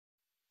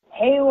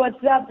Hey, what's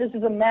up? This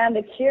is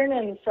Amanda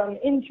Kiernan from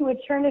Into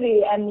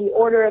Eternity and the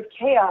Order of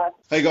Chaos.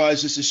 Hey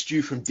guys, this is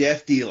Stu from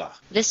Death Dealer.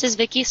 This is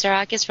Vicky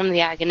Sarakis from The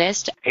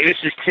Agonist. Hey, this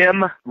is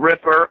Tim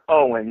Ripper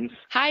Owens.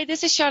 Hi,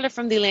 this is Charlotte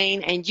from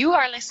Delane, and you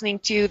are listening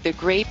to the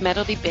Great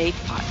Metal Debate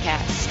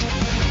podcast.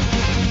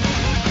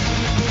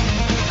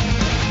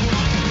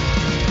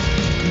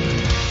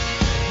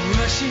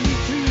 Rushing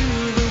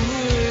through the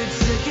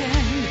woods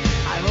again,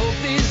 I hope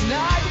this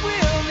night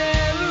will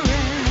never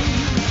end.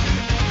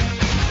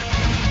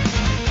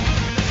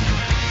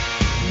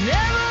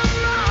 Never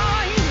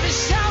mind the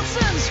shouts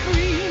and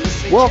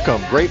screams.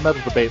 Welcome, Great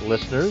Metal Debate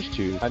listeners,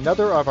 to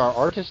another of our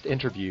artist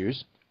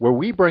interviews, where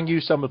we bring you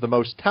some of the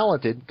most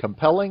talented,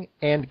 compelling,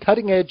 and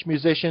cutting-edge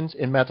musicians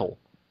in metal.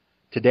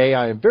 Today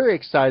I am very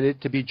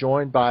excited to be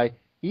joined by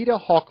Ida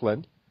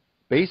Haukland,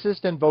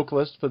 bassist and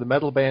vocalist for the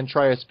metal band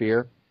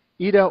Triosphere.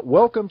 Ida,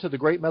 welcome to the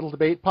Great Metal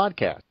Debate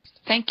podcast.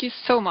 Thank you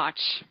so much.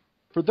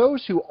 For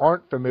those who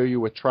aren't familiar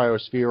with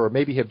Triosphere or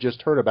maybe have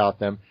just heard about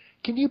them,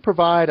 can you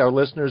provide our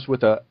listeners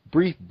with a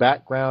brief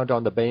background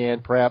on the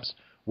band, perhaps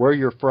where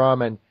you're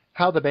from and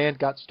how the band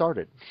got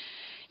started?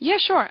 Yeah,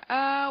 sure.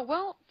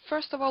 Well,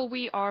 first of all,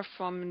 we are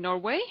from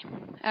Norway.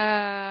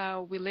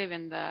 We live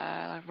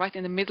right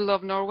in the middle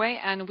of Norway,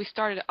 and we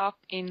started up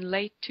in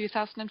late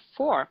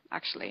 2004,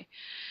 actually.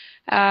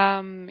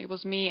 It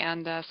was me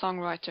and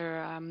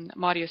songwriter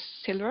Marius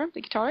Silver,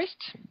 the guitarist,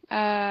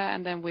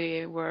 and then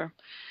we were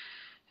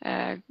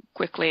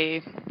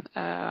quickly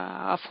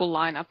a full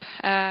lineup.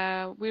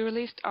 We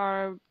released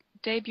our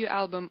debut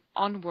album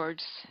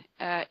Onwards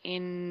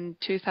in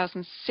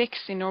 2006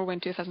 in Norway, in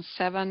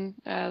 2007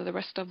 the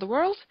rest of the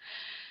world,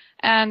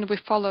 and we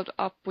followed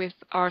up with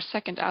our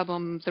second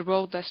album The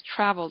Road Less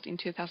Traveled in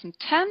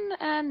 2010,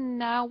 and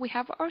now we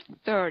have our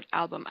third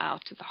album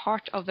out, The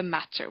Heart of the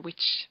Matter,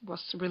 which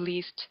was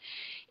released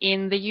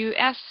in the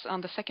US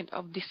on the 2nd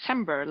of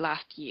December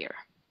last year.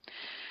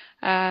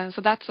 So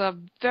that's a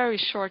very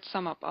short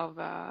sum up of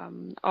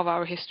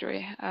our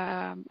history.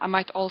 I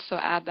might also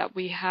add that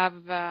we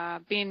have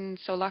been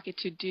so lucky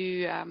to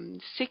do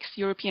 6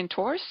 European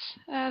tours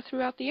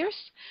throughout the years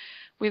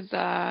with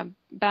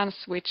bands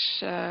which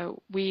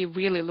we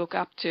really look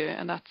up to,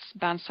 and that's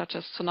bands such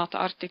as Sonata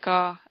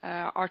Arctica,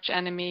 Arch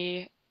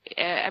Enemy.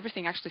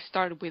 Everything actually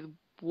started with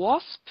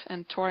Wasp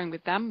and touring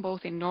with them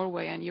both in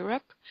Norway and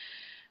Europe.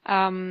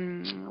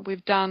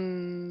 We've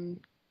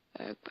done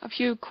a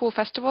few cool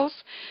festivals,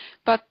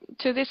 but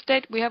to this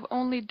date we have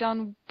only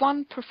done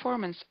one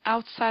performance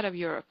outside of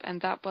Europe, and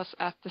that was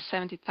at the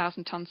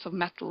 70,000 Tons of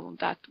Metal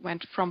that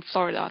went from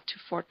Florida to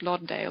Fort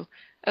Lauderdale.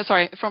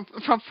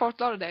 From Fort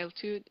Lauderdale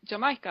to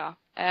Jamaica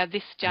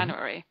this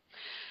January.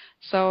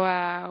 So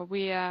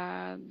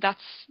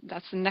that's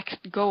the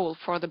next goal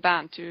for the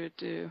band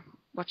to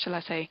what shall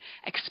I say,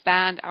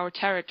 expand our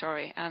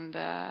territory and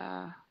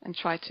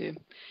try to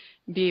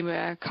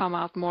come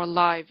out more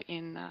live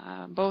in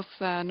both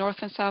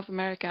North and South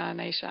America and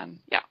Asia. And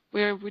yeah,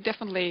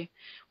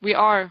 we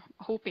are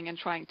hoping and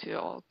trying to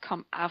all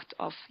come out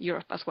of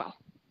Europe as well.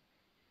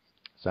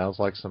 Sounds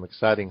like some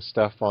exciting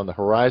stuff on the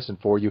horizon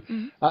for you.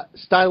 Mm-hmm.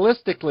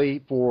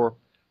 Stylistically, for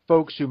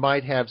folks who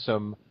might have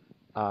some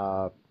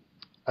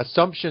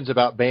assumptions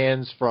about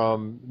bands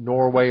from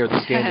Norway or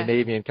the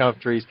Scandinavian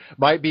countries,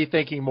 might be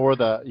thinking more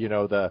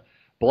the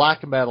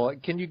black metal.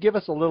 Can you give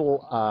us a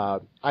little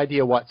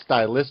idea what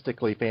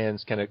stylistically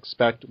fans can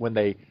expect when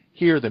they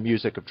hear the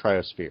music of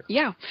Triosphere?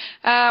 Yeah,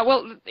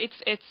 well,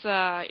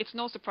 it's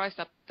no surprise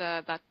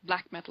that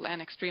black metal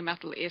and extreme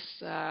metal is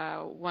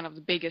one of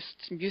the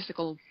biggest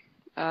musical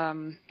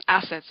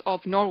assets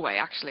of Norway,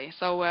 actually.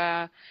 So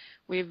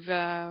we've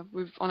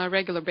on a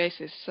regular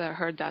basis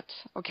heard that.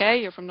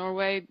 Okay, you're from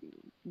Norway.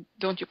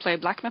 Don't you play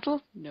black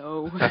metal?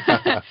 No.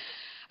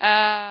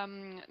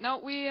 No,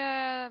 we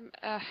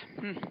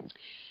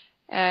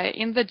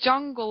in the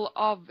jungle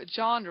of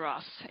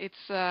genres,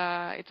 it's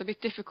a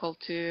bit difficult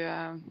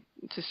to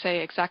say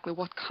exactly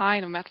what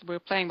kind of metal we're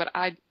playing, but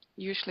I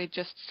usually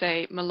just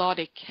say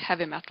melodic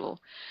heavy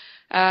metal.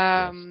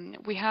 Yes.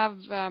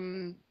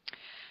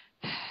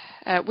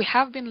 We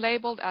have been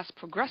labeled as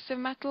progressive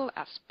metal,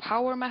 as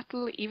power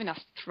metal, even as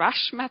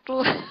thrash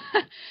metal,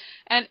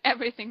 and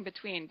everything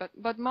between.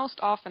 But most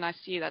often I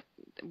see that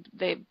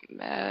the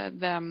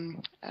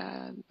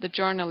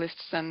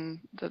journalists and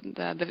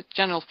the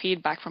general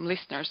feedback from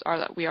listeners are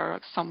that we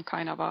are some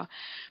kind of a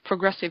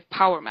progressive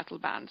power metal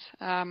band.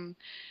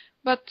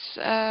 But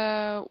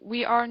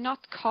we are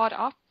not caught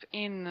up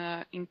in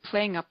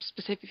playing up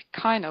specific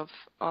kind of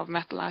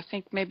metal. I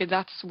think maybe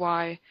that's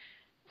why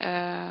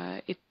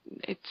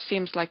it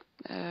seems like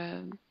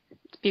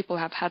people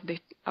have had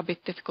a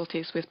bit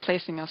difficulties with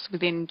placing us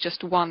within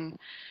just one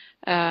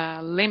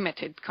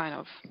limited kind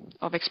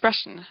of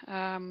expression.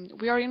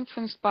 We are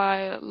influenced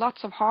by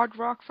lots of hard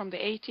rock from the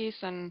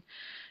 80s and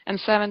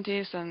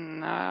 70s,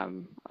 and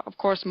of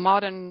course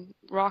modern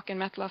rock and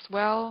metal as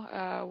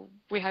well.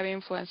 We have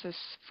influences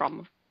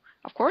from,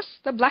 of course,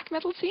 the black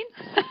metal scene.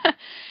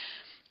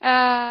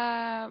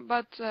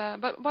 But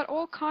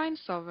all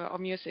kinds of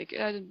music.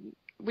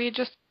 We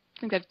just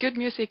think that good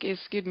music is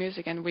good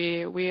music, and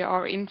we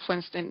are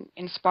influenced and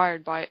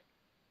inspired by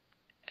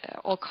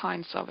all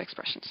kinds of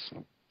expressions.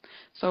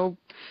 So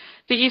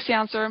the easy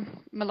answer,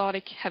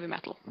 melodic heavy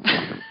metal.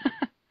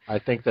 I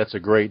think that's a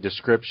great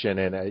description,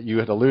 and you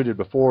had alluded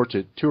before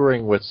to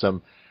touring with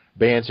some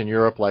bands in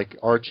Europe like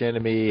Arch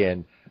Enemy,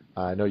 and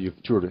I know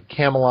you've toured with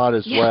Camelot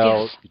as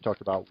well. Yes. You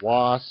talked about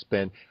Wasp,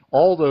 and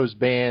all those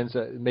bands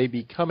may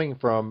be coming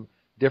from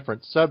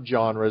different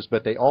subgenres,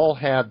 but they all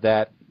have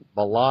that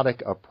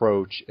melodic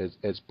approach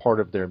as part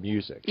of their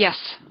music. Yes,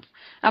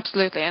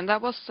 absolutely, and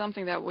that was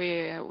something that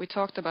we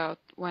talked about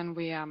when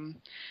we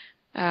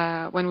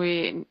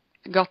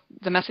got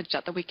the message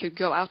that we could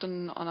go out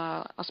on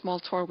a small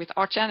tour with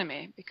Arch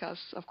Enemy, because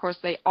of course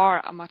they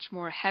are a much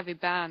more heavy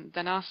band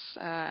than us,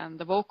 and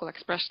the vocal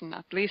expression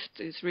at least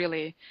is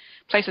really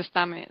places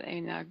them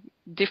in a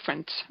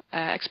different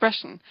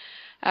expression.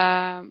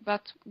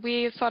 But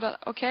we thought,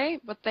 okay,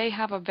 but they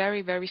have a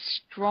very, very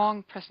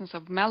strong presence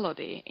of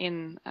melody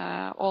in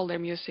all their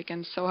music,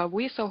 and so have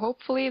we. So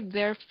hopefully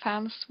their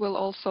fans will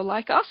also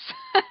like us,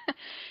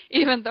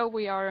 even though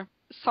we are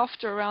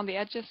softer around the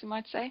edges, you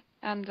might say.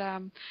 And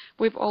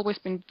we've always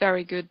been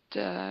very good,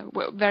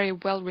 very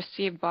well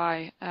received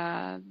by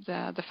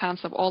the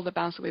fans of all the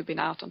bands that we've been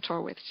out on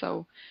tour with.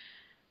 So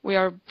we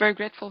are very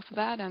grateful for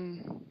that,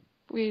 and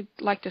we'd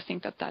like to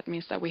think that that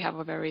means that we have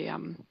a very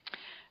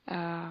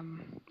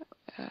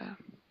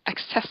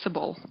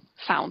accessible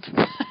sound.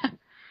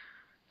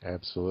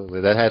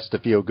 Absolutely. That has to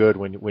feel good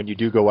when you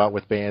do go out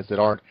with bands that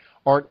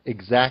aren't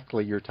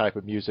exactly your type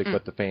of music,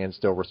 but the fans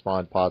still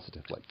respond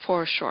positively.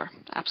 For sure.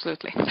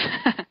 Absolutely.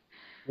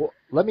 Well,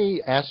 let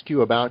me ask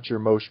you about your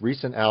most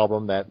recent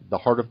album, the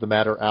Heart of the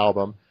Matter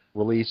album,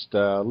 released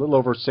a little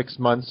over 6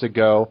 months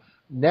ago.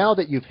 Now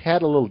that you've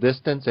had a little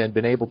distance and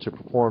been able to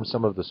perform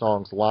some of the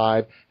songs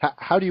live,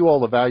 how do you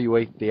all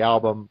evaluate the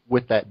album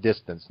with that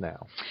distance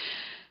now?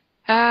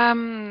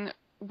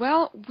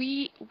 Well,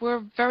 we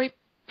were very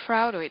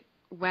proud of it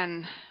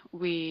when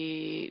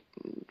we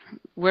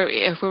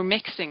were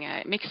mixing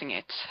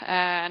it,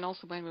 and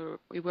also when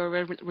we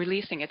were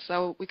releasing it.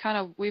 So we kind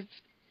of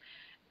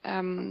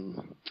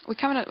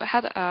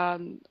had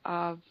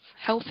a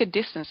healthy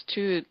distance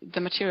to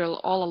the material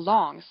all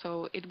along.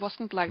 So it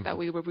wasn't like that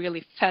we were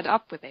really fed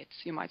up with it,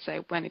 you might say,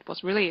 when it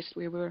was released.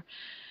 We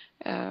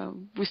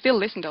still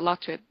listened a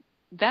lot to it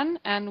then,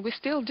 and we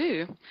still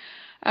do.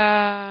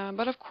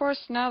 But of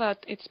course, now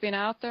that it's been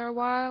out there a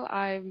while,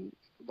 I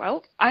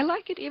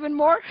like it even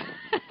more.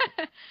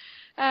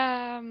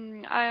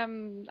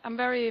 I'm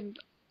very,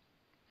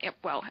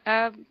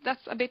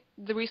 that's a bit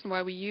the reason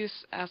why we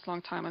use as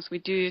long time as we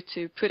do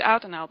to put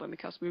out an album,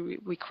 because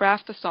we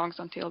craft the songs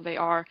until they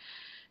are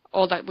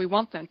all that we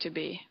want them to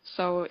be.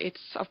 So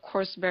it's of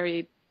course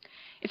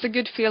it's a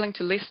good feeling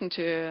to listen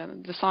to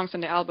the songs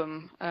on the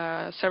album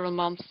several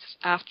months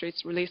after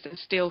it's released and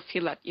still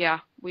feel that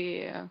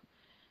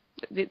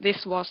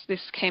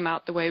this came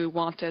out the way we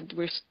wanted.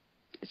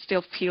 It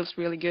still feels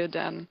really good,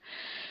 and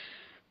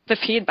the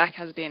feedback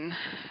has been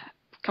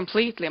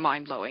completely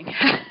mind-blowing.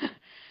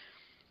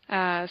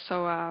 Yeah.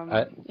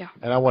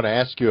 And I want to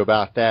ask you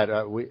about that.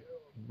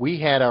 We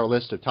had our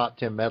list of top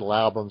 10 metal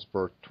albums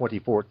for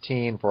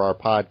 2014 for our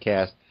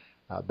podcast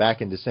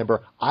back in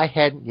December. I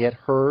hadn't yet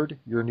heard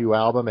your new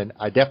album, and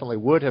I definitely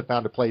would have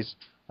found a place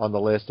on the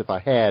list if I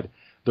had.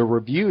 The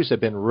reviews have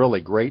been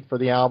really great for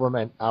the album,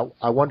 and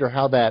I wonder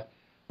how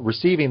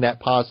receiving that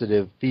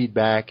positive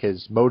feedback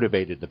has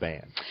motivated the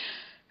band.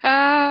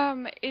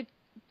 It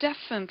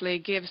definitely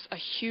gives a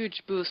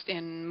huge boost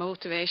in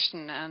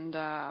motivation and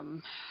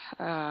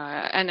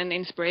an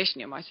inspiration,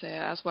 you might say,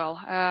 as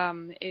well.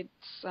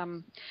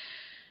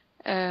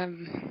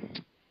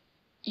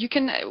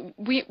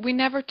 We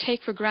never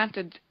take for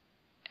granted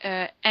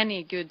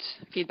any good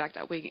feedback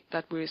that we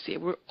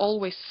receive. We're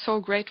always so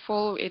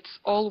grateful. It's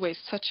always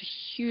such a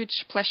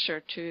huge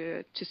pleasure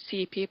to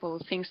see people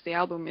who think the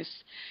album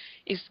is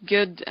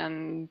good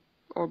and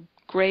or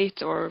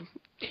great or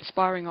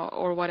inspiring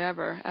or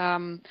whatever.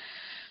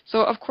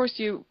 So of course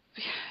you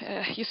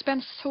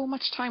spend so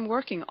much time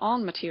working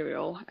on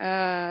material,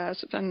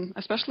 and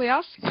especially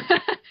us.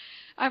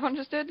 I've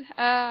understood,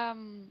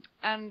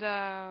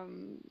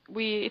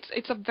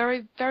 it's a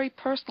very, very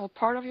personal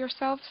part of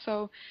yourself.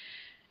 So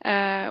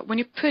when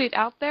you put it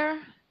out there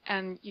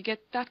and you get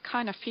that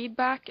kind of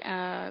feedback,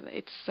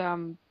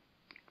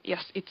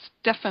 it's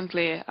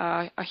definitely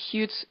a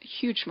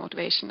huge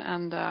motivation,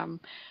 and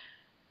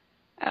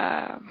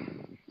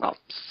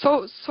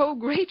so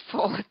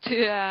grateful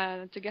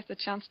to get the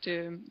chance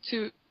to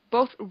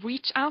both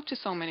reach out to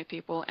so many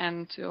people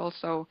and to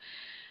also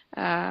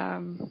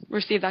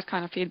receive that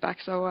kind of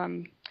feedback. So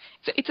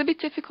it's a bit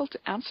difficult to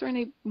answer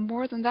any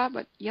more than that,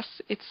 but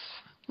yes, it's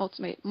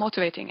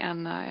motivating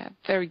and a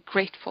very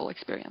grateful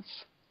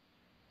experience.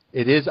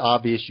 It is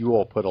obvious you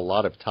all put a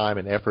lot of time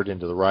and effort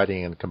into the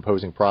writing and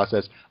composing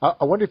process.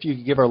 I wonder if you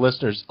could give our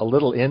listeners a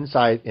little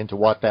insight into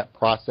what that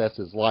process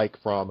is like,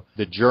 from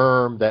the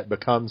germ that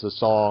becomes a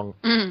song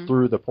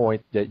through the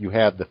point that you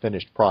have the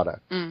finished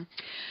product.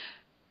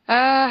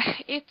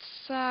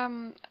 It's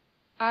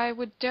I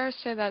would dare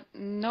say that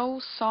no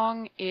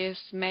song is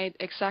made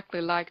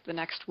exactly like the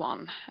next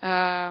one.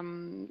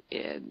 And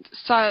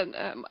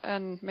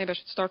maybe I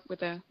should start with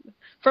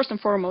first and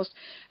foremost,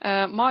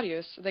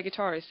 Marius, the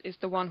guitarist, is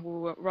the one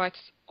who writes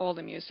all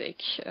the music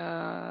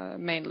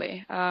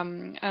mainly.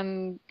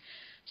 And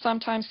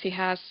sometimes he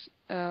has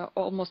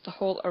almost the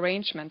whole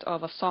arrangement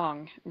of a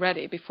song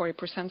ready before he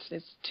presents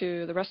it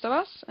to the rest of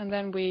us, and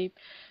then we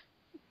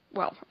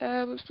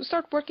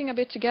start working a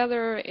bit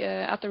together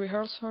at the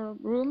rehearsal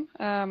room.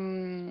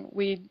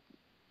 We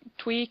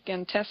tweak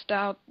and test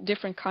out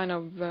different kind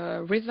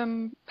of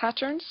rhythm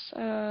patterns,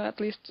 at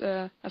least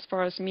as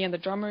far as me and the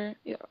drummer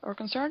are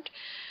concerned.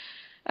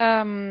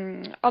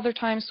 Other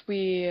times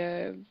we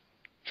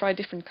try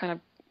different kind of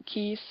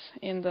keys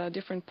in the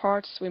different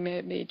parts. We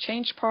maybe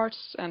change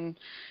parts and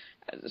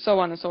so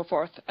on and so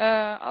forth.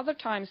 Other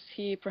times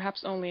he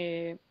perhaps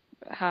only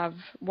have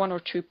one or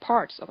two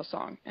parts of a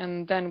song,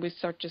 and then we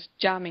start just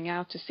jamming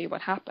out to see what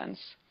happens.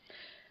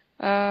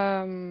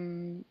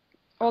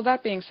 All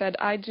that being said,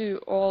 I do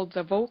all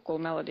the vocal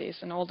melodies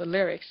and all the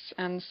lyrics,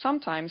 and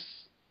sometimes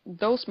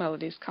those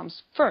melodies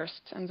comes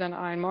first, and then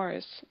I and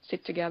Marius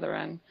sit together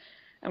and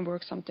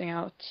work something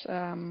out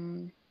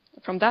from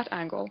that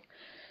angle.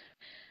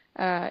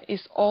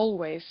 Is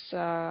always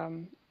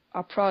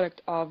a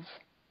product of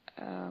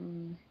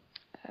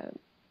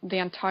the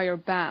entire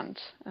band,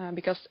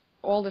 because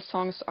all the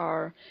songs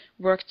are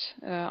worked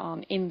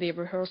on in the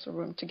rehearsal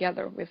room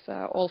together with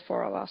all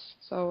four of us.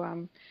 So,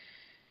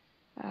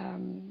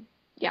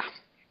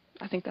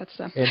 I think that's...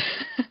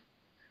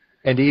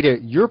 And Ida,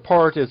 your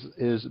part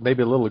is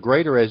maybe a little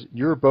greater as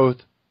you're both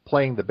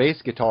playing the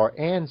bass guitar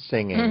and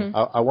singing.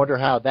 Mm-hmm. I wonder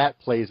how that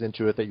plays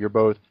into it, that you're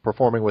both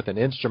performing with an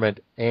instrument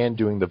and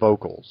doing the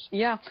vocals.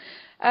 Yeah.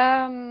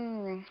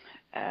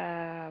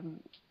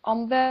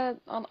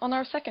 On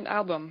our second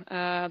album,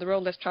 The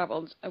Road Less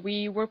Traveled,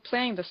 we were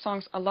playing the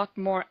songs a lot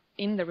more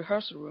in the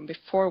rehearsal room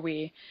before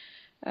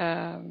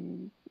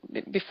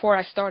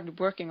I started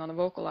working on the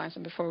vocal lines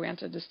and before we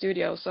entered the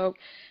studio. So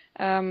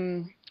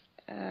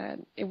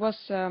it was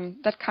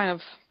that kind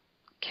of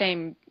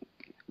came,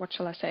 what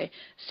shall I say,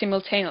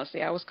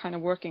 simultaneously. I was kind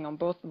of working on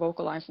both the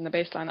vocal lines and the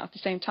bass line at the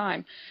same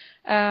time.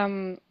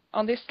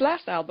 On this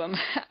last album,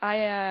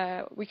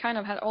 we kind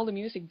of had all the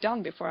music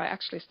done before I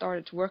actually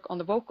started to work on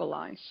the vocal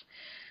lines.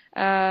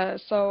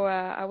 So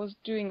I was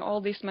doing all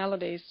these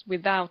melodies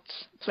without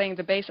playing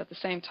the bass at the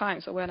same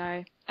time. So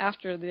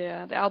after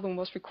the album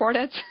was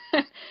recorded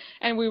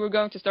and we were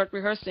going to start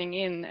rehearsing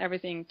in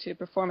everything to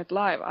perform it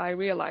live, I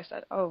realized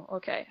that, oh,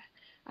 okay,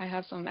 I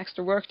have some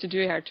extra work to do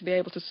here to be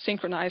able to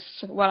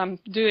synchronize what I'm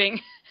doing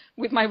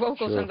with my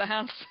vocals and the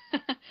hands.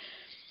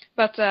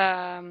 But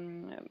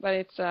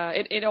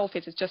it all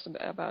fits. It's just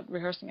about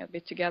rehearsing a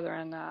bit together,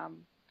 and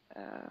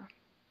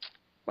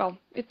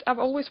I've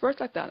always worked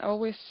like that. I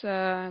always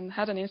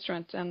had an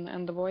instrument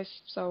and the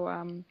voice. So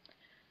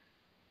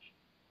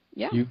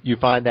yeah. You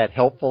find that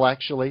helpful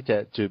actually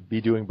to be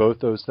doing both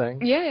those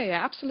things?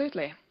 Yeah,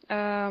 absolutely.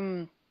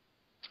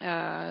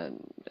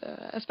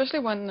 Especially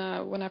when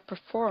I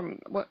perform.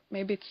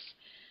 Maybe it's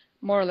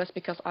more or less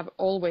because I've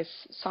always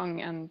sung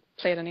and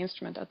played an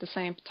instrument at the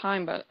same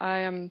time. But I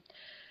am.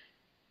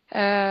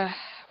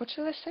 What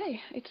shall I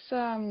say? It's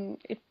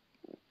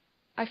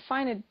I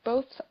find it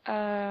both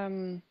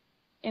as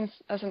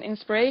an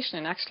inspiration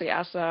and actually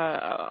as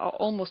a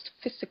almost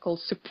physical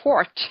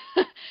support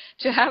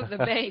to have the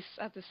bass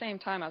at the same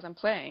time as I'm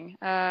playing.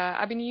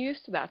 I've been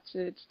used to that.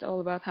 It's all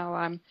about how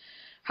I'm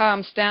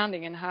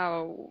standing and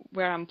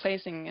where I'm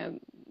placing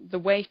the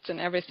weight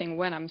and everything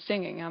when I'm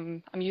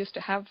singing. I'm used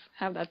to have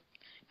that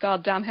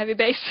goddamn heavy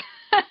bass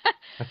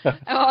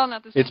on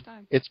at the same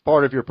time. It's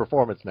part of your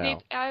performance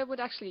now. I would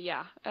actually,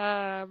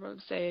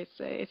 say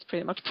it's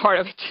pretty much part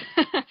of it.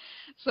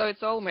 So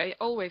it's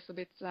always a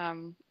bit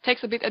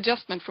takes a bit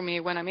adjustment for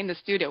me when I'm in the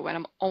studio, when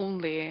I'm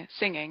only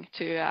singing,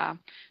 to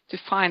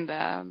find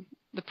the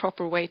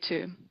proper way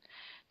to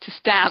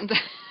stand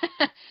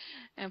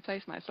and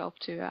place myself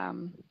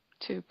to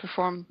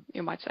perform.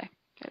 You might say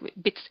a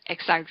bit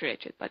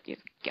exaggerated, but you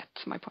get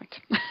my point.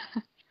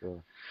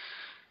 Sure.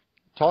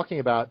 Talking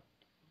about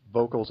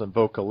vocals and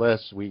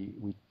vocalists, we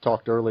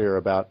talked earlier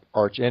about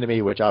Arch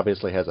Enemy, which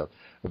obviously has a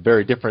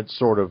very different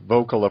sort of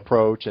vocal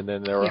approach, and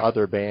then there are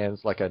other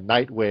bands like a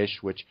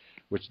Nightwish, which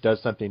does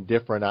something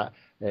different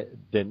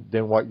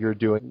than what you're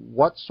doing.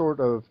 What sort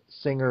of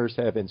singers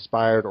have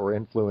inspired or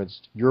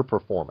influenced your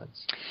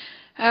performance?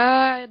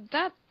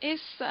 That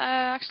is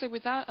actually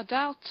without a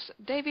doubt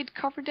David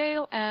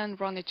Coverdale and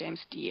Ronnie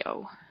James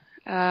Dio.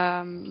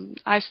 I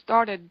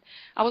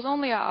was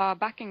only a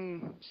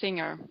backing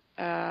singer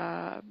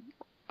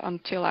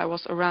until I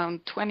was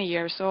around 20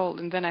 years old,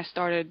 and then I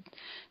started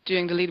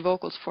doing the lead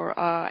vocals for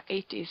a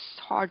 80s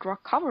hard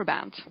rock cover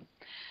band.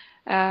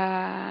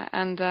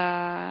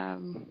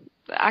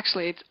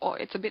 Actually,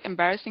 it's a bit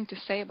embarrassing to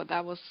say, but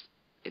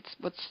it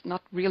was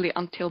not really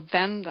until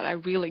then that I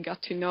really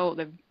got to know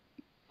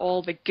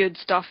all the good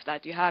stuff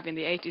that you have in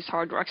the 80s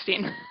hard rock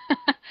scene.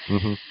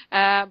 Mm-hmm.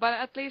 But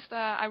at least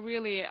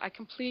I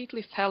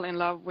completely fell in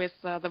love with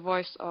the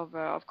voice of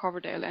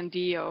Coverdale and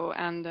Dio,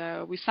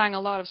 and we sang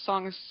a lot of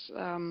songs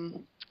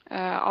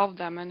of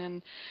them. And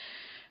then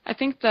I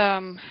think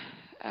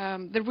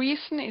the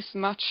reason is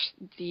much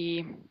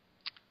the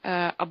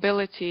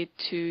ability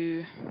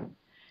to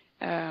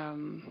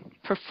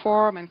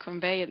perform and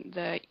convey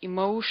the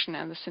emotion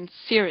and the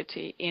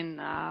sincerity in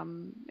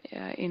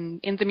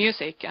the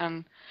music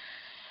and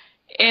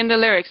in the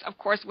lyrics. Of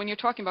course, when you're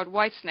talking about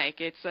Whitesnake,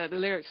 it's the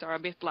lyrics are a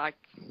bit like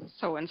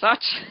so and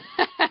such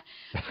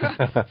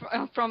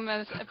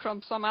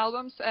from some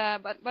albums.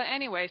 But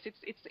anyways,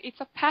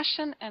 it's a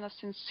passion and a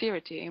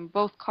sincerity in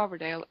both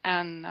Coverdale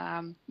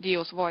and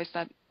Dio's voice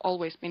that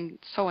always been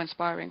so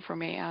inspiring for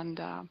me. And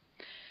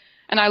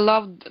I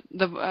loved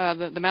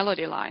the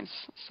melody lines.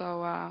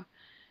 So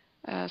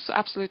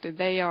absolutely,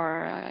 they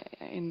are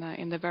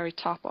in the very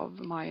top of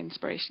my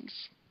inspirations.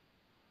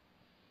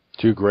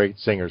 Two great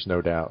singers,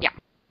 no doubt. Yeah.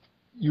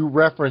 You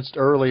referenced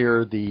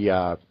earlier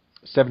the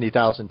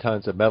 70,000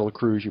 tons of metal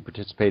cruise you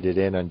participated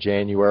in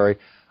January.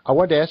 I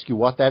wanted to ask you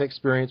what that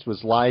experience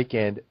was like,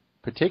 and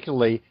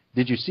particularly,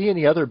 did you see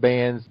any other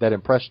bands that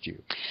impressed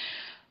you?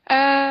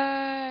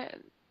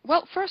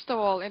 Well, first of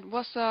all, it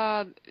was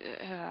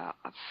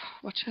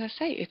what should I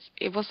say?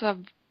 It was a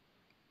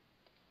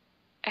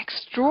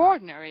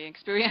extraordinary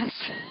experience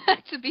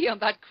to be on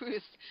that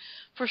cruise,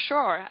 for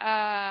sure.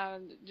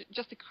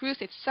 Just the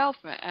cruise itself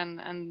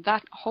and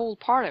that whole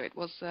part of it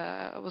was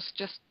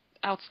just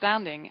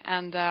outstanding.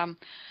 And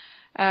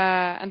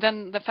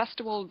then the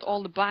festival,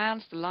 all the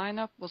bands, the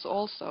lineup was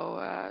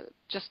also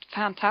just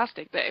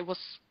fantastic. It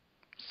was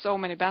so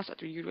many bands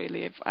that you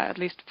really, at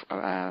least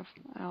on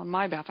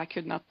my behalf, I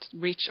could not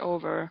reach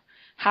over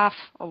half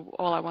of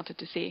all I wanted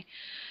to see.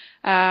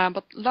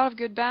 But a lot of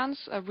good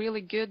bands, a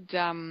really good,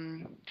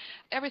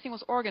 everything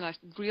was organized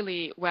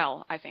really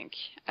well, I think.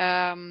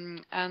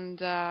 And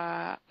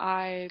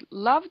I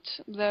loved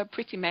the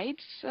Pretty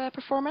Maids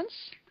performance.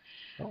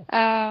 Oh.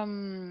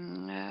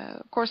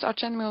 Of course,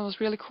 Arch Enemy was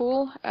really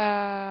cool.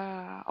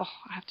 I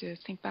have to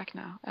think back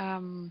now.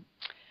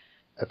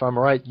 If I'm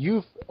right,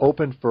 you've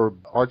opened for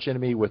Arch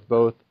Enemy with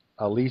both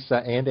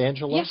Alisa and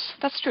Angela? Yes,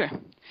 that's true.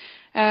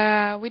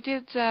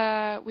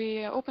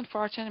 We opened for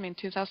Arch Enemy in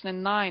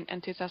 2009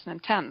 and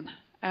 2010.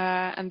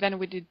 And then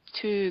we did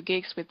 2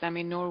 gigs with them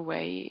in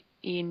Norway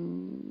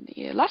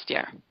last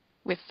year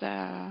with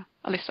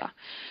Alisa.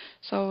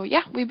 So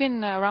yeah, we've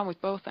been around with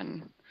both,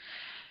 and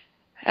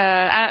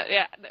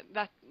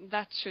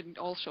that should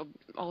also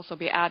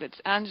be added.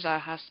 Angela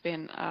has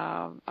been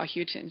a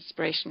huge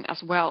inspiration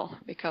as well,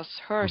 because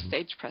her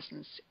stage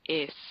presence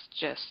is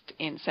just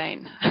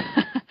insane.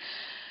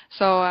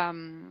 So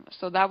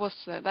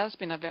that's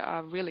been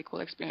a really cool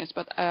experience.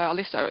 But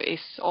Alisa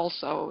is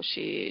also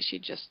she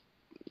just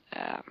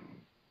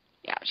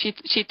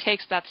she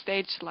takes that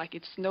stage like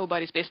it's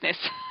nobody's business.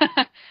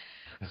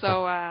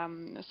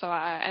 And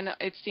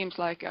it seems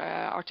like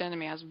Arch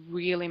Enemy has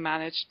really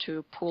managed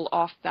to pull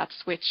off that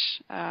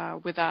switch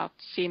without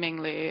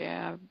seemingly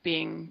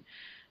being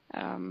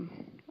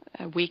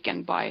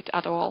weakened by it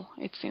at all.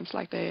 It seems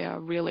like they are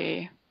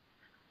really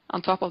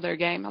on top of their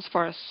game, as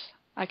far as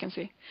I can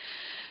see.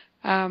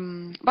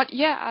 But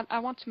yeah, I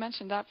want to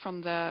mention that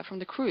from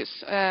the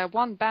cruise.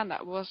 One band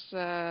that was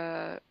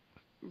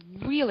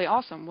really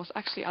awesome was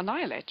actually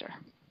Annihilator.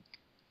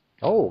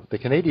 Oh, the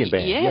Canadian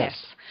band. Yes.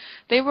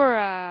 They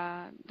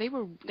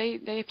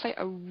play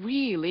a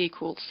really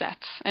cool set,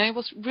 and it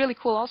was really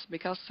cool also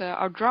because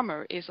our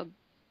drummer is an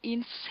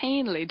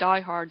insanely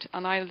diehard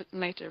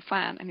Annihilator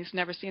fan, and he's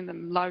never seen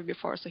them live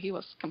before, so he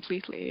was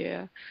completely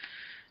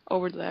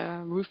over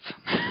the roof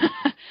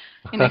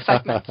in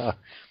excitement.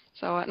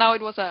 So no,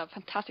 it was a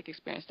fantastic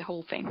experience, the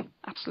whole thing,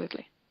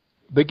 absolutely.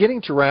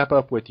 Beginning to wrap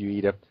up with you,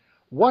 Ida,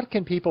 what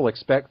can people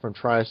expect from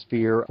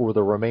Triosphere for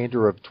the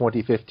remainder of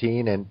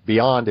 2015 and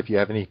beyond, if you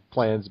have any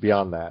plans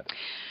beyond that?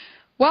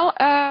 Well,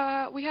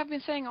 we have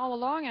been saying all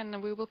along,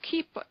 and we will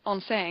keep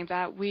on saying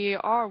that we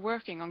are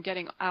working on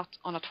getting out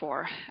on a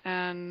tour.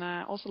 And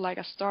also, like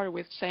I started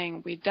with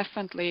saying, we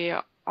definitely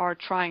are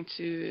trying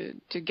to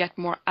get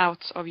more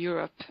out of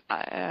Europe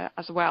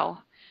as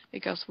well,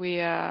 because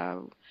we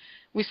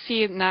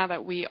see now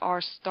that we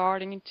are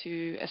starting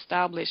to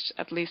establish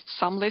at least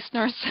some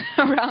listeners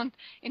around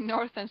in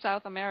North and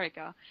South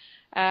America,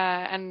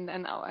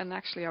 and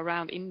actually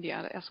around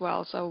India as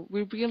well. So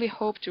we really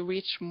hope to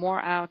reach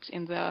more out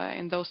in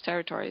those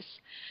territories.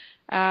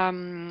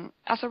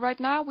 As of right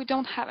now, we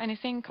don't have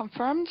anything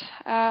confirmed.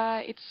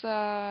 It's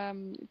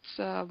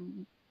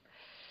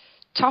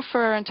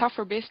tougher and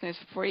tougher business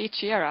for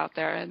each year out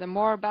there. The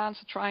more bands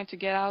are trying to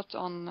get out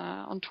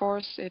on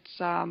tours, it's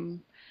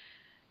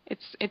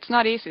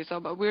not easy.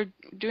 But we're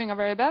doing our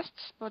very best.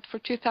 But for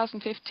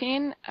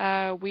 2015,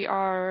 we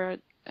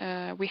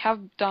have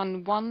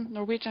done 1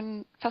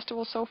 Norwegian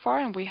festival so far,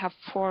 and we have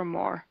 4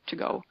 more to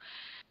go.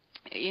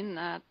 In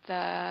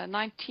the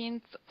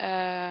 19th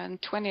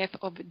and 20th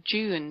of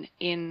June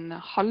in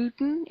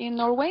Halden in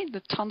Norway,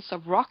 the Tons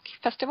of Rock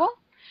Festival.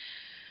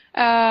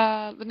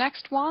 The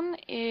next one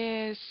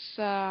is,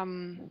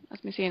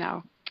 let me see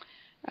now.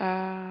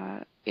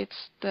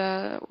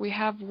 We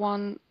have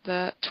one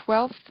the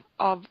 12th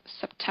of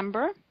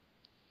September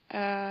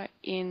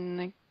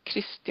in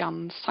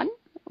Kristiansand,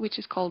 which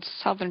is called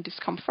Southern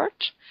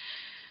Discomfort.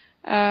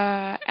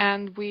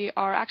 And we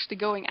are actually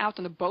going out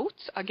on a boat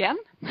again.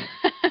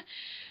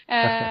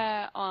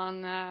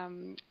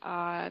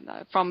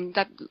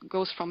 That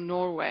goes from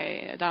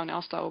Norway down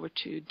Oslo over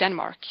to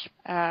Denmark,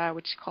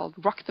 which is called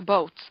Rock the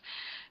Boat.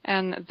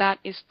 And that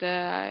is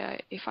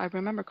if I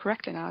remember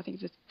correctly now, I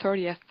think it's the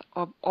 30th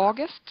of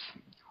August.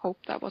 Hope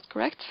that was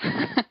correct.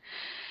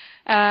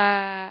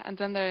 And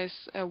then there is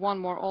one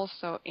more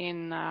also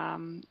in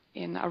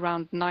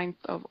around 9th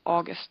of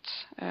August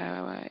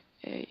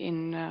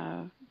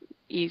in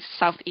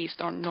southeast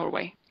or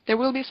Norway. There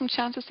will be some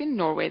chances in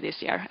Norway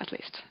this year, at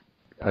least.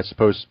 I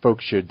suppose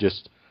folks should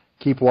just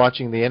keep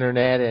watching the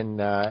internet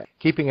and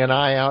keeping an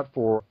eye out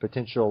for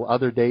potential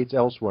other dates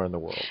elsewhere in the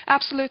world.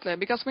 Absolutely,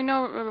 because we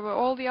know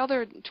all the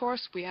other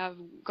tours we have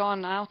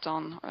gone out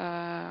on,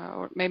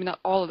 or maybe not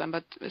all of them,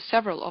 but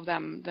several of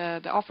them,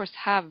 the offers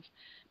have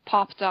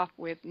popped up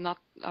with not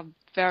a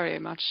very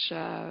much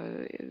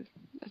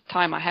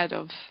time ahead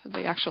of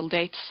the actual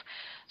dates.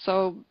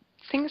 So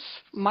things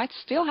might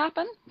still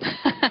happen.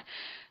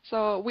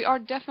 So we are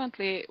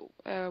definitely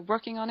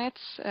working on it.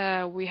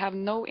 We have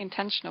no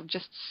intention of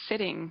just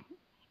sitting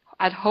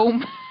at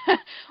home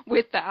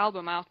with the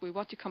album out. We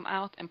want to come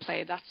out and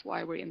play. That's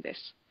why we're in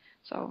this.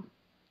 So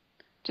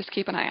just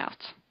keep an eye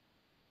out.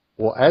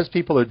 Well, as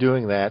people are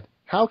doing that,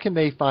 how can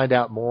they find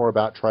out more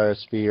about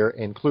Triosphere,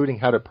 including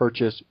how to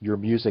purchase your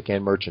music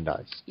and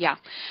merchandise? Yeah.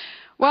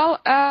 Well,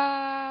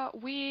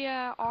 we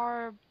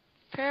are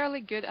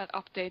fairly good at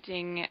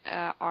updating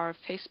our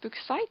Facebook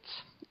site.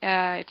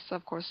 It's,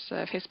 of course,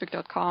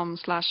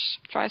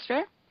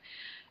 facebook.com/Triosphere.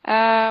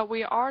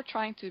 We are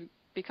trying to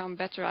become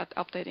better at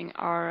updating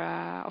our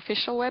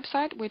official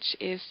website, which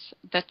is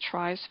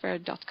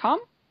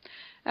thetriosphere.com.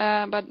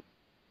 But,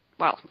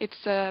 well,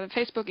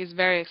 Facebook is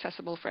very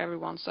accessible for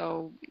everyone,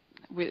 so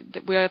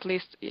we're at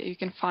least, you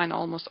can find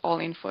almost all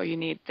info you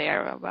need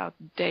there about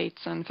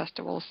dates and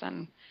festivals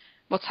and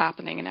what's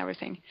happening and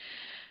everything.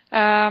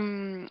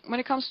 When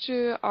it comes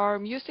to our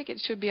music, it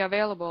should be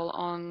available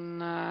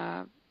on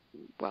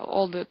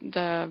all the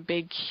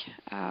big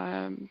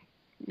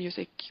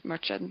music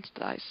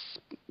merchandise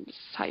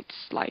sites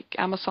like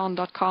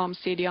Amazon.com,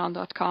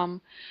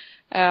 CDON.com.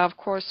 Of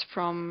course,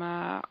 from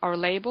our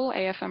label,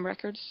 AFM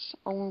Records'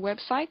 own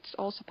website,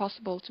 also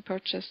possible to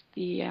purchase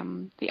the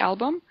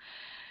album.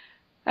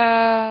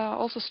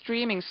 Also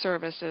streaming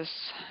services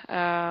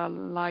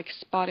like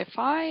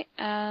Spotify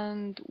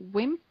and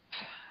Wimp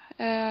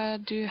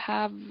do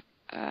have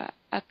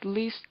at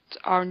least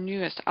our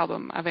newest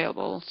album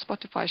available.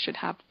 Spotify should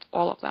have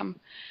all of them.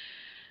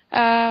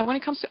 When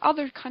it comes to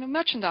other kind of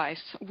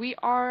merchandise, we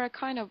are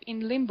kind of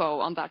in limbo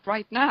on that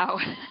right now.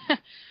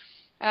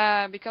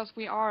 Because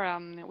we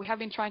have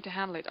been trying to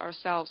handle it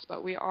ourselves,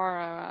 but we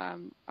are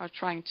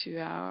trying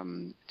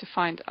to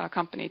find a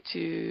company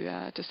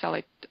to sell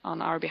it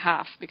on our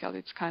behalf, because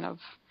it's kind of,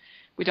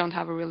 we don't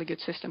have a really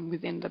good system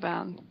within the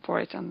band for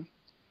it, and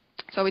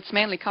so it's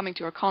mainly coming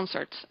to our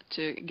concerts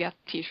to get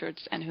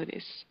T-shirts and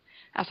hoodies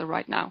as of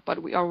right now.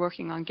 But we are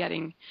working on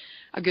getting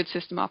a good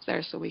system up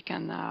there so we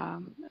can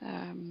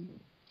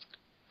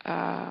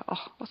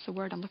what's the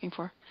word I'm looking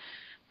for?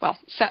 Well,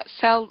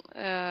 sell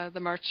the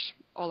merch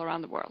all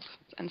around the world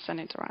and send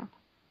it around.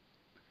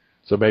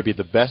 So maybe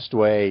the best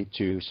way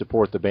to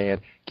support the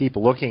band, keep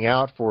looking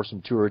out for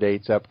some tour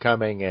dates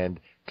upcoming and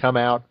come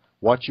out,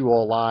 watch you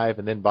all live,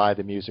 and then buy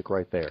the music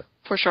right there.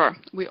 For sure.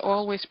 We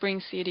always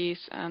bring CDs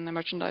and the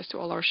merchandise to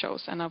all our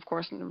shows. And, of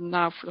course,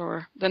 now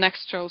for the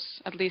next shows,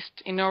 at least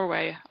in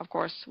Norway, of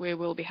course, we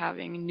will be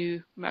having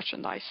new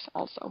merchandise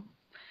also.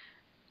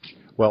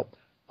 Well,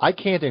 I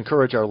can't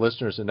encourage our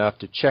listeners enough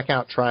to check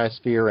out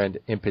Triosphere, and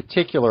in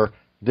particular,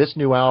 this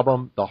new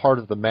album, The Heart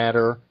of the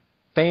Matter.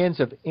 Fans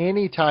of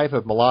any type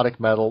of melodic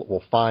metal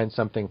will find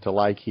something to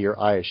like here,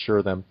 I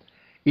assure them.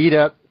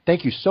 Ida,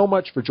 thank you so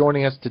much for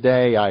joining us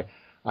today.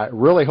 I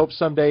really hope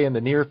someday in the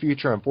near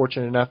future I'm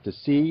fortunate enough to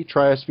see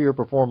Triosphere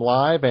perform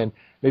live and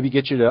maybe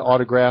get you to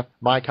autograph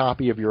my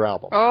copy of your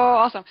album. Oh,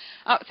 awesome.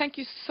 Thank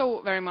you so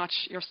very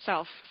much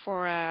yourself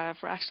for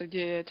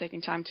actually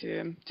taking time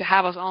to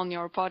have us on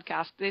your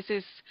podcast. This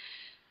is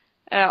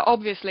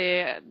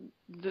obviously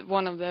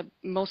one of the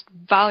most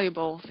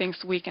valuable things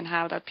we can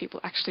have, that people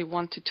actually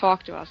want to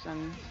talk to us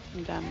and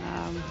then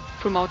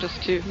promote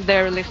us to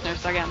their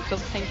listeners again. So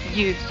thank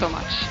you so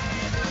much.